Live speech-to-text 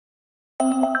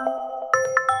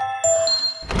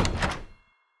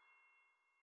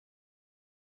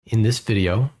In this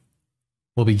video,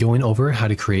 we'll be going over how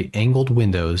to create angled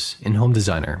windows in Home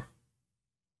Designer.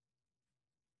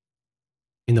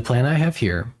 In the plan I have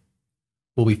here,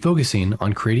 we'll be focusing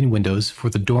on creating windows for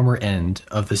the dormer end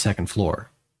of the second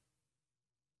floor.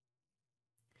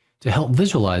 To help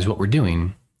visualize what we're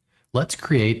doing, let's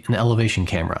create an elevation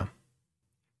camera.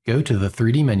 Go to the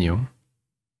 3D menu,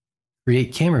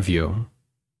 create camera view,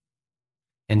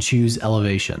 and choose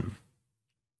elevation.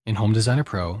 In Home Designer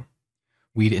Pro,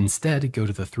 we'd instead go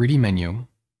to the 3D menu,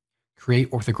 create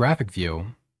orthographic view,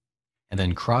 and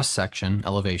then cross-section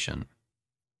elevation.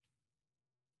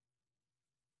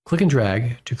 Click and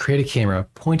drag to create a camera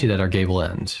pointed at our gable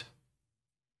end.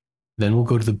 Then we'll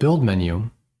go to the Build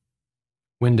menu,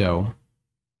 Window,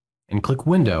 and click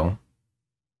Window,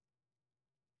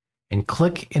 and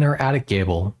click in our attic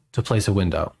gable to place a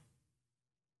window.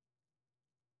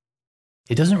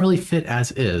 It doesn't really fit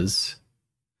as is,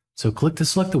 so click to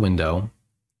select the window,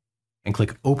 and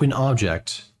click Open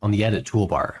Object on the Edit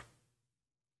toolbar.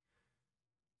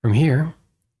 From here,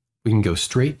 we can go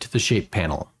straight to the Shape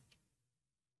panel.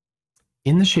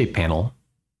 In the Shape panel,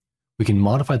 we can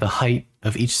modify the height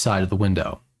of each side of the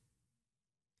window.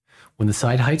 When the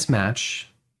side heights match,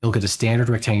 you'll get a standard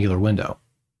rectangular window.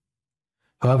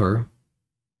 However,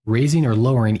 raising or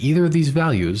lowering either of these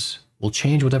values will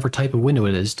change whatever type of window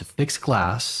it is to fixed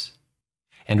glass,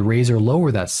 and raise or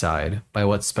lower that side by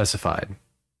what's specified.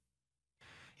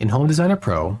 In Home Designer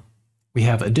Pro, we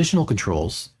have additional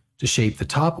controls to shape the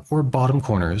top or bottom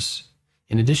corners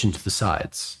in addition to the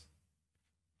sides.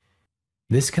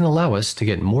 This can allow us to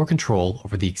get more control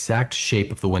over the exact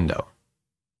shape of the window.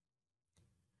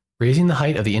 Raising the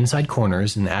height of the inside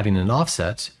corners and adding an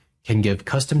offset can give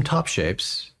custom top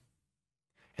shapes,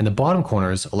 and the bottom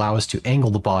corners allow us to angle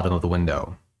the bottom of the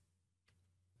window.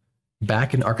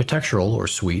 Back in Architectural or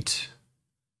Suite,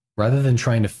 rather than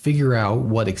trying to figure out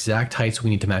what exact heights we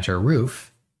need to match our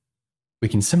roof, we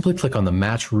can simply click on the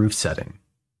Match Roof setting,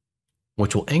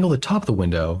 which will angle the top of the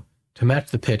window to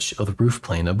match the pitch of the roof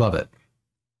plane above it.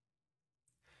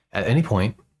 At any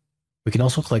point, we can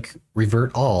also click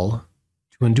Revert All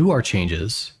to undo our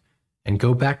changes and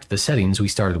go back to the settings we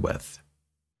started with.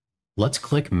 Let's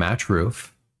click Match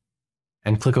Roof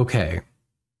and click OK.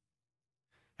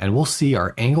 And we'll see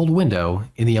our angled window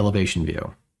in the elevation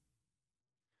view.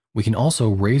 We can also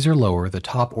raise or lower the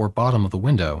top or bottom of the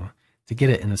window to get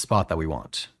it in the spot that we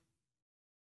want.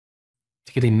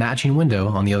 To get a matching window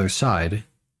on the other side,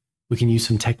 we can use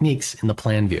some techniques in the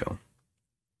plan view.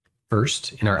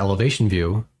 First, in our elevation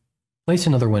view, place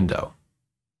another window.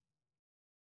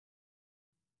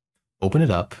 Open it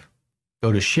up,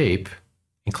 go to Shape,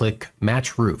 and click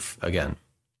Match Roof again.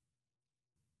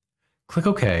 Click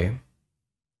OK,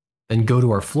 then go to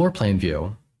our floor plan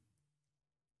view,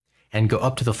 and go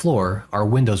up to the floor our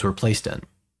windows were placed in.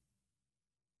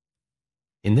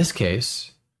 In this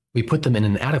case, we put them in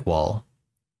an attic wall,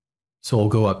 so we'll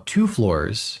go up 2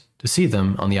 floors to see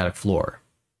them on the attic floor.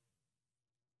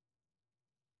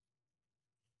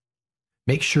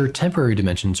 Make sure temporary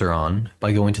dimensions are on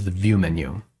by going to the View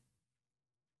menu.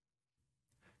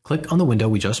 Click on the window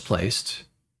we just placed,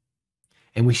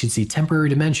 and we should see temporary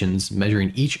dimensions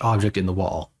measuring each object in the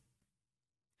wall.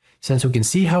 Since we can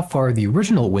see how far the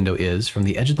original window is from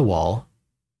the edge of the wall,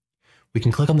 we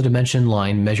can click on the dimension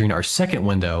line measuring our second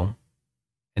window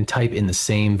and type in the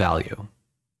same value.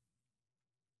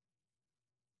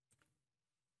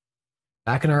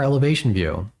 Back in our elevation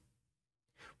view,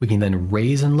 we can then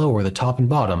raise and lower the top and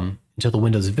bottom until the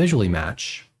windows visually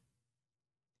match,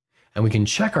 and we can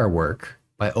check our work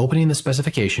by opening the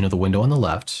specification of the window on the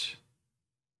left,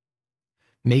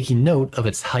 making note of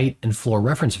its height and floor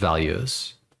reference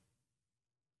values,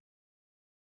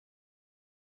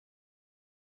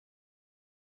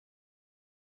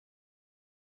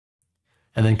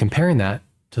 and then comparing that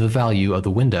to the value of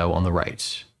the window on the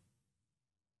right.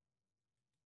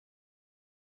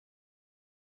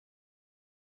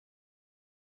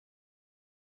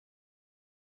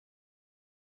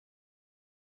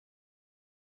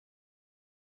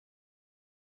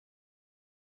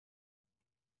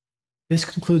 This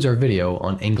concludes our video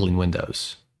on angling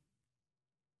windows.